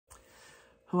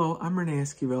Hello, I'm Renee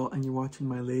Esquivel, and you're watching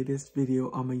my latest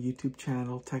video on my YouTube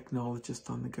channel, Technologist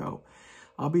on the Go.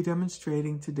 I'll be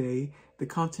demonstrating today the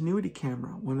continuity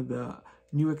camera, one of the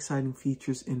new exciting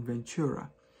features in Ventura.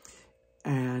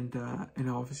 And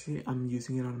obviously I'm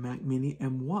using it on a Mac Mini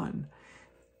M1.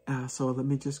 So let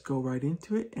me just go right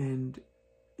into it and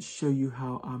show you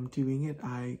how I'm doing it.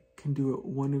 I can do it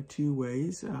one of two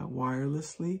ways,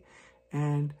 wirelessly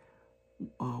and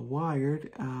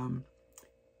wired.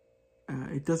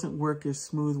 It doesn't work as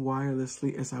smooth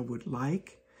wirelessly as I would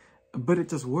like, but it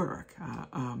does work.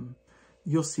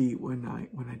 You'll see when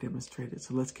I demonstrate it.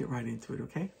 So let's get right into it,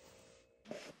 okay?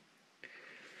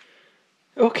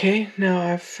 Okay, now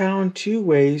I've found two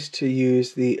ways to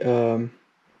use the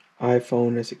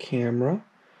iPhone as a camera.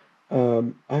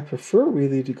 I prefer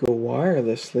really to go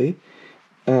wirelessly.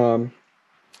 And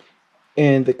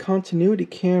the continuity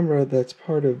camera that's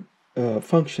part of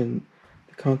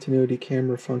continuity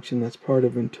camera function that's part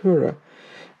of Ventura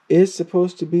is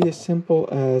supposed to be as simple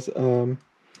as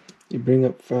you bring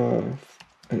up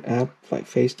an app like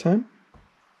FaceTime,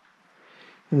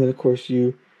 and then of course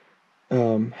you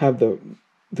have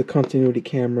the continuity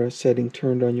camera setting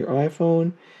turned on your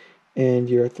iPhone, and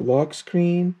you're at the lock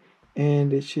screen,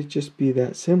 and it should just be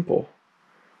that simple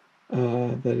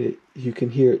that you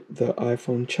can hear the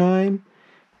iPhone chime,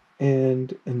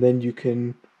 and then you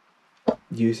can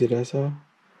use it as a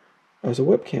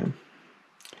webcam.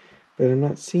 But I'm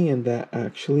not seeing that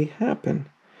actually happen.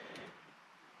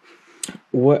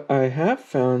 What I have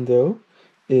found though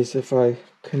is if I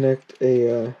connect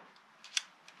a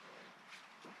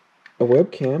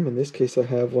webcam, in this case I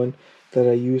have one that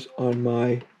I use on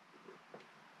my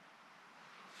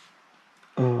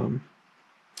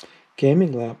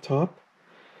gaming laptop.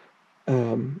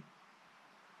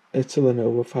 It's a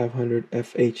Lenovo 500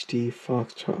 FHD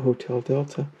Foxtrot Hotel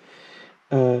Delta.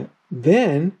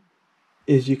 Then,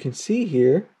 as you can see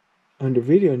here, under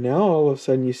video, now all of a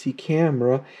sudden you see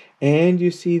camera and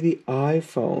you see the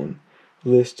iPhone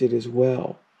listed as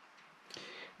well.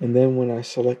 And then when I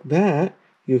select that,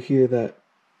 you'll hear that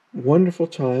wonderful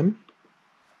chime.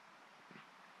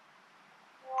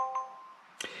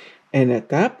 And at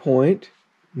that point,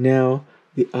 now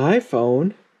the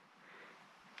iPhone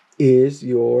is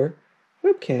your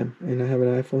webcam. And I have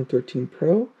an iPhone 13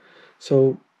 Pro.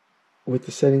 So with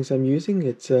the settings I'm using,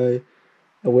 it's a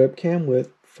webcam with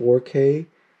 4K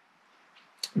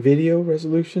video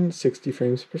resolution, 60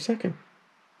 frames per second.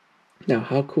 Now,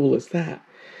 how cool is that?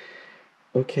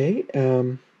 Okay,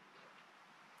 and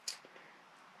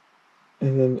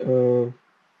then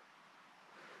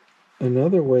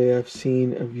another way I've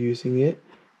seen of using it,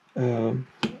 I'll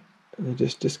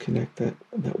just disconnect that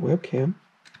webcam.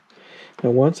 Now,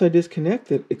 once I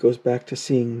disconnect it, it goes back to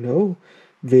seeing no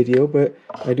video, but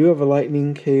I do have a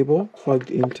lightning cable plugged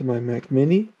into my Mac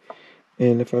Mini,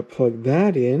 and if I plug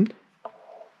that in,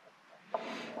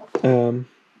 then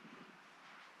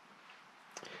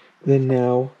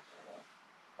now,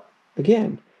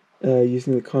 again,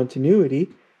 using the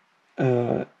continuity,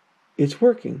 it's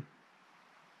working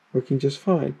just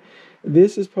fine.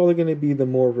 This is probably going to be the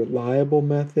more reliable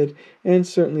method, and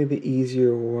certainly the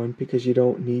easier one, because you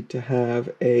don't need to have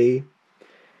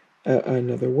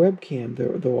another webcam,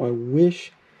 though I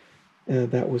wish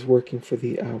that was working for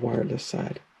the wireless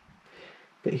side.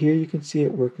 But here you can see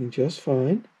it working just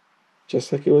fine,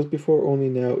 just like it was before, only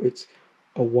now it's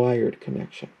a wired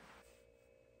connection.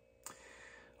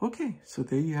 Okay, so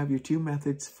there you have your two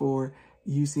methods for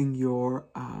using your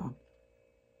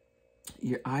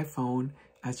iPhone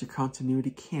as your continuity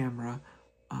camera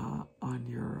on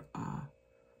your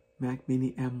Mac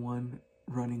Mini M1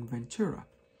 running Ventura.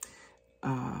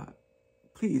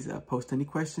 Please post any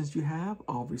questions you have.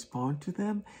 I'll respond to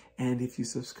them. And if you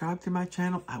subscribe to my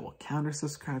channel, I will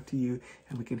counter-subscribe to you,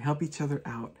 and we can help each other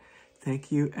out.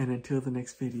 Thank you, and until the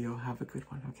next video, have a good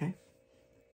one, okay?